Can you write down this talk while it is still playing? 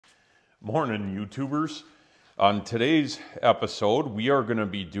Morning, YouTubers. On today's episode, we are going to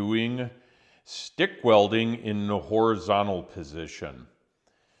be doing stick welding in the horizontal position.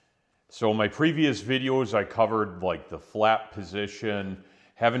 So my previous videos, I covered like the flat position,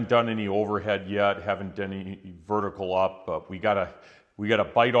 haven't done any overhead yet, haven't done any vertical up, but we gotta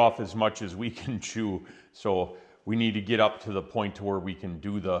bite off as much as we can chew. So we need to get up to the point to where we can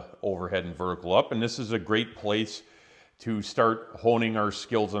do the overhead and vertical up. And this is a great place to start honing our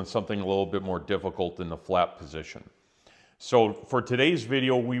skills on something a little bit more difficult than the flat position. So for today's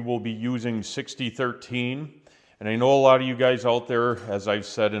video, we will be using 6013. And I know a lot of you guys out there, as I've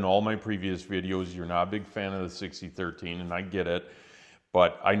said in all my previous videos, you're not a big fan of the 6013, and I get it.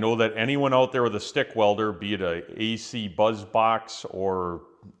 But I know that anyone out there with a stick welder, be it a AC buzz box or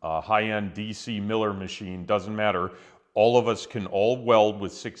a high-end DC Miller machine, doesn't matter. All of us can all weld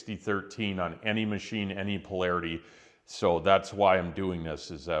with 6013 on any machine, any polarity. So that's why I'm doing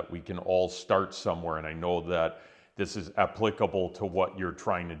this, is that we can all start somewhere, and I know that this is applicable to what you're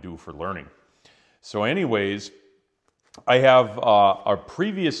trying to do for learning. So anyways, I have a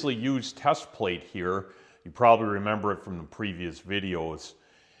previously used test plate here. You probably remember it from the previous videos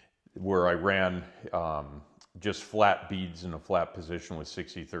where I ran just flat beads in a flat position with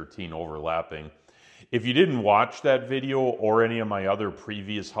 6013 overlapping. If you didn't watch that video or any of my other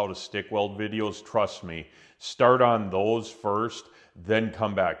previous how to stick weld videos, trust me, start on those first, then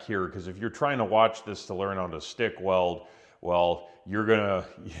come back here. Because if you're trying to watch this to learn how to stick weld, well, you're gonna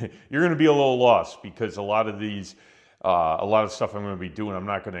be a little lost, because a lot of these, a lot of stuff I'm gonna be doing, I'm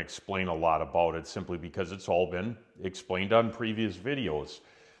not gonna explain a lot about it, simply because it's all been explained on previous videos.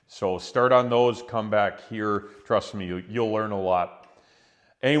 So start on those, come back here. Trust me, you'll learn a lot.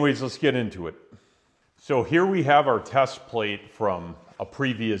 Anyways, let's get into it. So here we have our test plate from a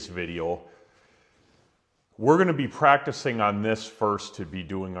previous video. We're going to be practicing on this first to be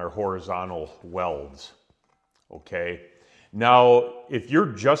doing our horizontal welds, okay? Now, if you're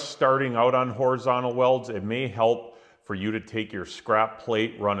just starting out on horizontal welds, it may help for you to take your scrap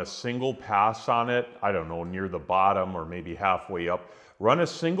plate, run a single pass on it, I don't know, near the bottom or maybe halfway up. Run a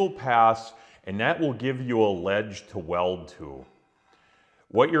single pass, and that will give you a ledge to weld to.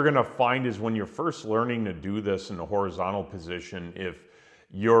 What you're going to find is when you're first learning to do this in the horizontal position, if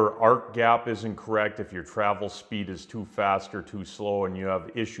your arc gap isn't correct, if your travel speed is too fast or too slow, and you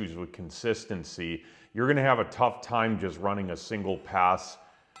have issues with consistency, you're going to have a tough time just running a single pass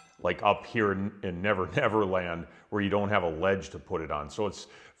like up here in Never Never Land, where you don't have a ledge to put it on. So it's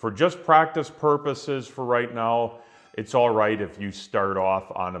for just practice purposes for right now. It's all right if you start off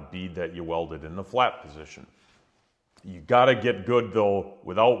on a bead that you welded in the flat position. You gotta get good though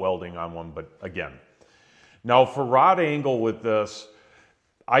without welding on one, but again. Now for rod angle with this,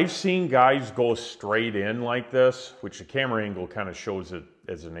 I've seen guys go straight in like this, which the camera angle kind of shows it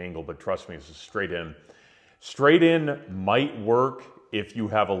as an angle, but trust me, it's a straight in. Straight in might work if you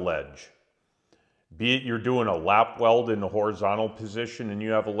have a ledge. Be it you're doing a lap weld in the horizontal position and you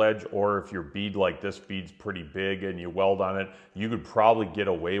have a ledge, or if your bead like this bead's pretty big and you weld on it, you could probably get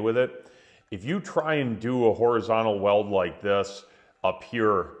away with it. If you try and do a horizontal weld like this up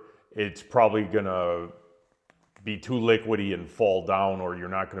here, it's probably gonna be too liquidy and fall down, or you're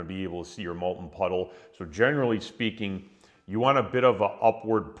not gonna be able to see your molten puddle. So generally speaking, you want a bit of an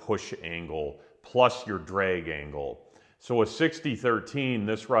upward push angle plus your drag angle. So a 6013,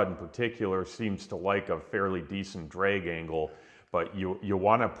 this rod in particular, seems to like a fairly decent drag angle, but you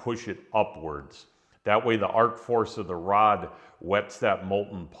wanna push it upwards. That way the arc force of the rod wets that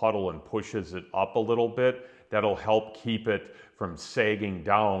molten puddle and pushes it up a little bit. That'll help keep it from sagging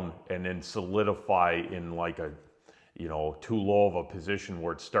down and then solidify in like a, too low of a position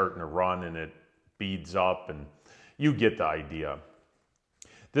where it's starting to run and it beads up, and you get the idea.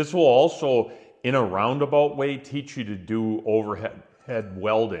 This will also, in a roundabout way, teach you to do overhead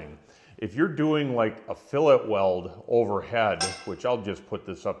welding. If you're doing like a fillet weld overhead, which I'll just put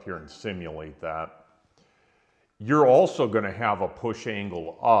this up here and simulate that, you're also going to have a push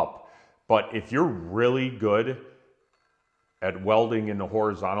angle up. But if you're really good at welding in the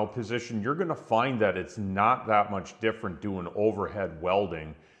horizontal position, you're going to find that it's not that much different doing overhead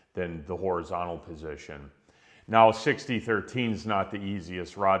welding than the horizontal position. Now 6013 is not the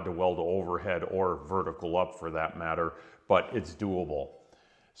easiest rod to weld overhead or vertical up for that matter, but it's doable.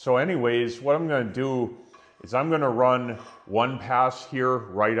 So anyways, what I'm going to do is I'm going to run one pass here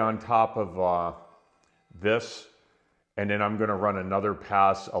right on top of this, and then I'm going to run another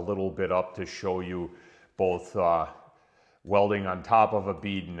pass a little bit up to show you both welding on top of a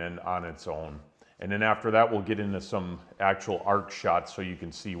bead and then on its own. And then after that, we'll get into some actual arc shots so you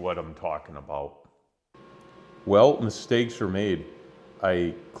can see what I'm talking about. Well, mistakes are made.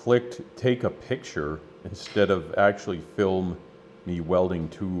 I clicked take a picture instead of actually film me welding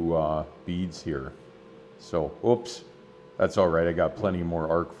two beads here. So, oops, that's all right. I got plenty more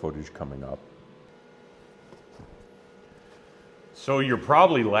arc footage coming up. So you're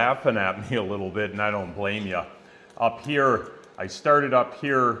probably laughing at me a little bit, and I don't blame you. Up here, I started up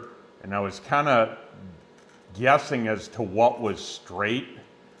here, and I was kind of guessing as to what was straight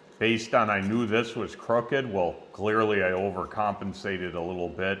based on I knew this was crooked. Well, clearly I overcompensated a little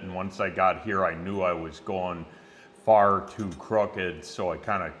bit, and once I got here, I knew I was going far too crooked, so I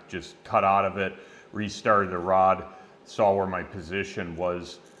kind of just cut out of it, restarted the rod, saw where my position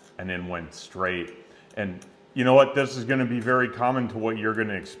was, and then went straight. And you know what, this is going to be very common to what you're going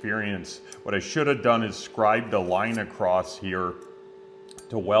to experience. What I should have done is scribed a line across here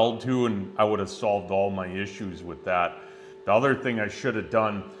to weld to, and I would have solved all my issues with that. The other thing I should have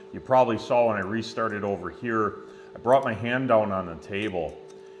done, you probably saw when I restarted over here, I brought my hand down on the table.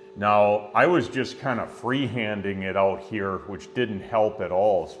 Now, I was just kind of free-handing it out here, which didn't help at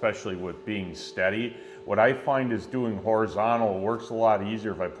all, especially with being steady. What I find is doing horizontal works a lot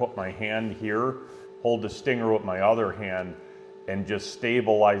easier if I put my hand here, hold the stinger with my other hand, and just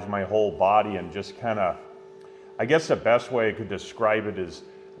stabilize my whole body and just kind of, I guess the best way I could describe it is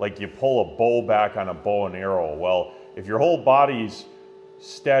like you pull a bow back on a bow and arrow. Well, if your whole body's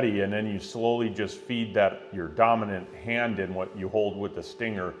steady and then you slowly just feed that your dominant hand in what you hold with the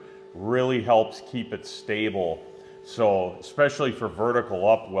stinger, really helps keep it stable. So especially for vertical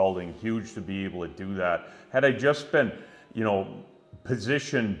up welding, huge to be able to do that. Had I just been, you know,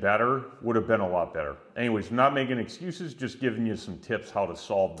 positioned better, would have been a lot better. Anyways, I'm not making excuses, just giving you some tips how to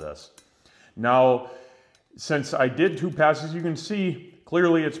solve this. Now, since I did two passes, you can see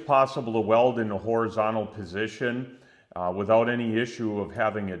clearly it's possible to weld in a horizontal position without any issue of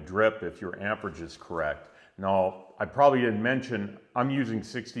having a drip if your amperage is correct. Now, I probably didn't mention, I'm using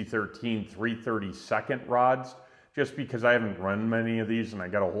 6013 3/32 rods just because I haven't run many of these and I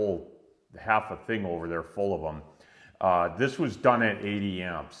got a whole half a thing over there full of them. This was done at 80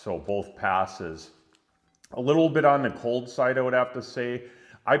 amps, so both passes. A little bit on the cold side, I would have to say.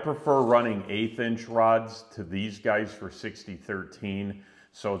 I prefer running 1/8" rods to these guys for 6013,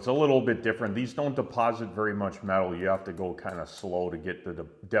 so it's a little bit different. These don't deposit very much metal. You have to go kind of slow to get the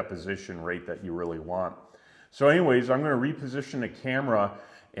deposition rate that you really want. So anyways, I'm going to reposition the camera,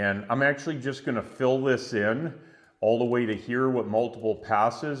 and I'm actually just going to fill this in all the way to here with multiple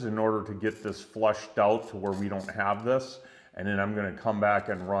passes in order to get this flushed out to where we don't have this. And then I'm going to come back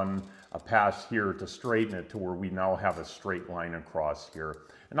and run a pass here to straighten it to where we now have a straight line across here.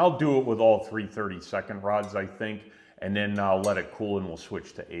 And I'll do it with all 3/32 rods, I think, and then I'll let it cool and we'll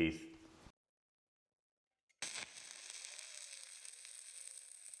switch to 1/8.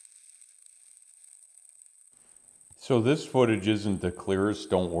 So this footage isn't the clearest,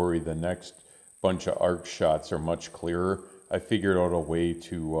 don't worry, the next bunch of arc shots are much clearer. I figured out a way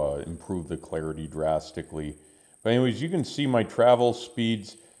to improve the clarity drastically. But anyways, you can see my travel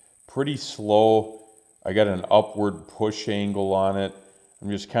speed's pretty slow. I got an upward push angle on it. I'm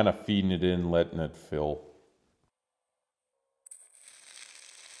just kind of feeding it in, letting it fill.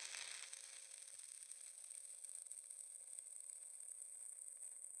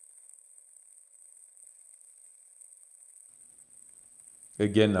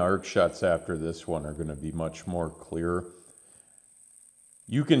 Again, the arc shots after this one are going to be much more clear.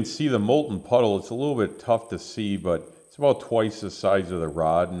 You can see the molten puddle. It's a little bit tough to see, but it's about twice the size of the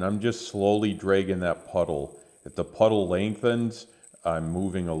rod, and I'm just slowly dragging that puddle. If the puddle lengthens, I'm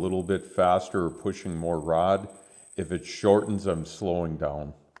moving a little bit faster or pushing more rod. If it shortens, I'm slowing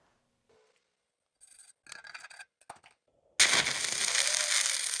down.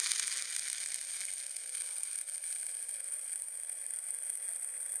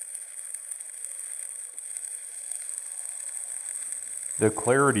 The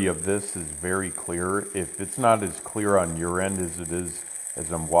clarity of this is very clear. If it's not as clear on your end as it is as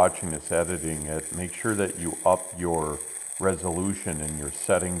I'm watching this editing it, make sure that you up your resolution in your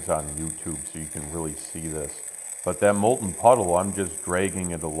settings on YouTube so you can really see this. But that molten puddle, I'm just dragging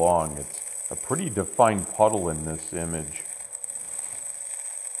it along. It's a pretty defined puddle in this image.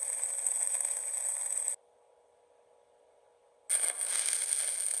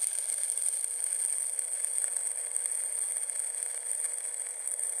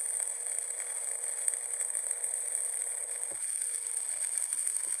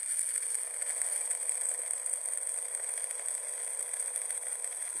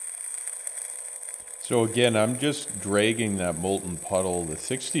 So again, I'm just dragging that molten puddle. The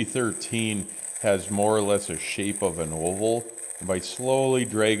 6013 has more or less a shape of an oval. And by slowly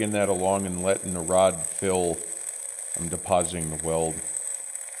dragging that along and letting the rod fill, I'm depositing the weld.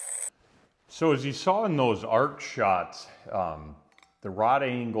 So as you saw in those arc shots, the rod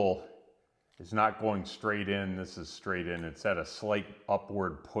angle is not going straight in. This is straight in. It's at a slight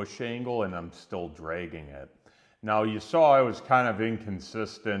upward push angle, and I'm still dragging it. Now you saw I was kind of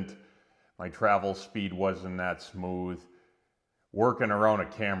inconsistent. My travel speed wasn't that smooth. Working around a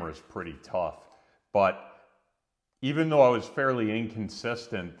camera is pretty tough. But even though I was fairly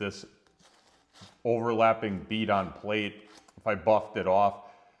inconsistent, this overlapping bead on plate, if I buffed it off,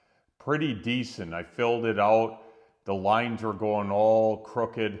 pretty decent. I filled it out. The lines were going all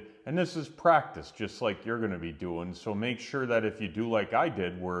crooked. And this is practice, just like you're going to be doing. So make sure that if you do like I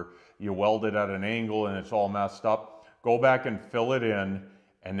did, where you weld it at an angle and it's all messed up, go back and fill it in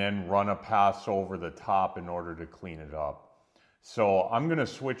and then run a pass over the top in order to clean it up. So I'm going to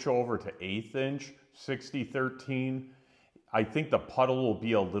switch over to 1/8 inch 6013. I think the puddle will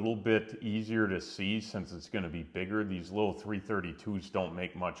be a little bit easier to see since it's going to be bigger. These little 332s don't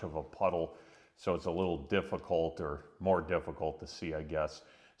make much of a puddle, so it's a little difficult, or more difficult to see, I guess.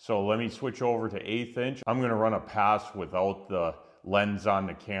 So let me switch over to 1/8 inch. I'm going to run a pass without the lens on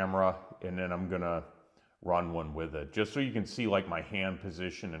the camera, and then I'm going to run one with it, just so you can see like my hand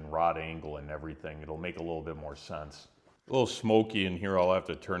position and rod angle and everything. It'll make a little bit more sense. A little smoky in here. I'll have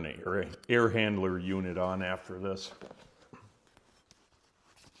to turn the air handler unit on after this.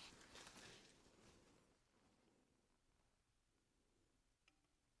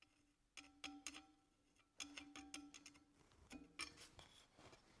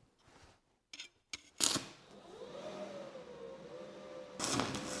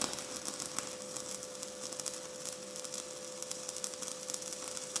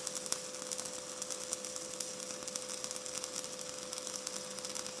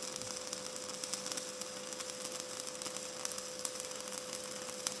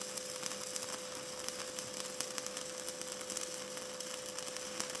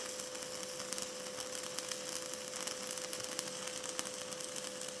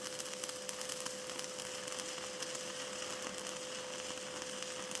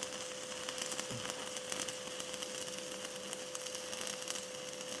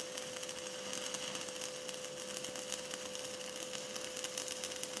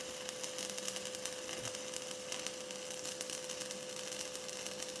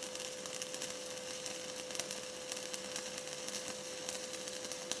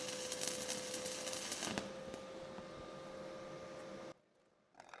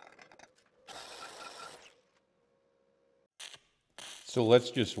 So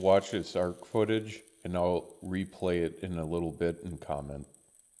let's just watch this arc footage, and I'll replay it in a little bit and comment.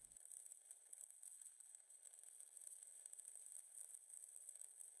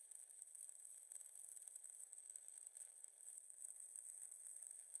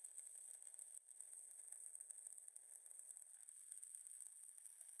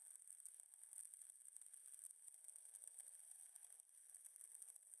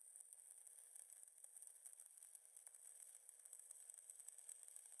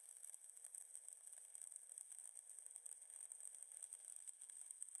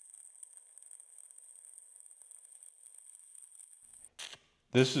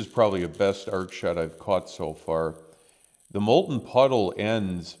 This is probably the best arc shot I've caught so far. The molten puddle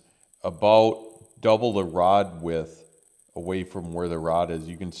ends about double the rod width away from where the rod is.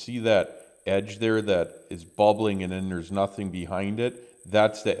 You can see that edge there that is bubbling and then there's nothing behind it.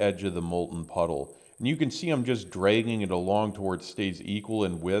 That's the edge of the molten puddle. And you can see I'm just dragging it along to where it stays equal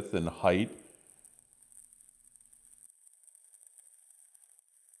in width and height.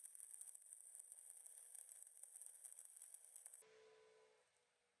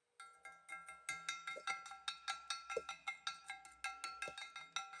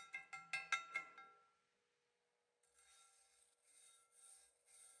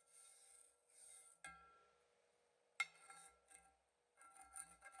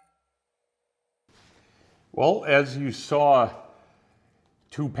 Well, as you saw,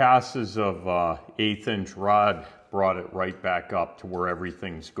 2 passes of 1/8 inch rod brought it right back up to where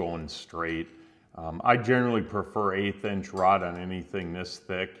everything's going straight. I generally prefer 1/8 inch rod on anything this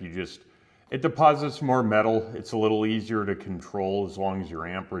thick. It deposits more metal. It's a little easier to control as long as your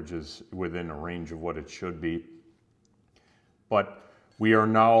amperage is within a range of what it should be. But we are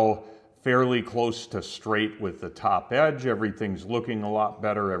now fairly close to straight with the top edge. Everything's looking a lot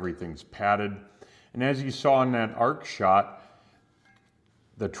better. Everything's padded. And as you saw in that arc shot,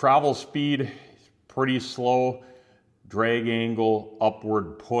 the travel speed is pretty slow, drag angle,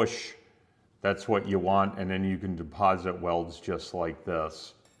 upward push, that's what you want, and then you can deposit welds just like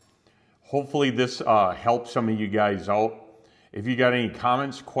this. Hopefully this helps some of you guys out. If you got any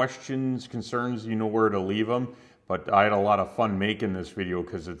comments, questions, concerns, you know where to leave them. But I had a lot of fun making this video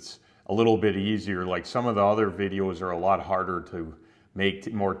because it's a little bit easier. Like some of the other videos are a lot harder to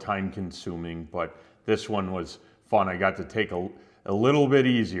make, more time consuming, but this one was fun. I got to take a little bit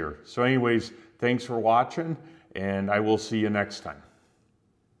easier. So anyways, thanks for watching, and I will see you next time.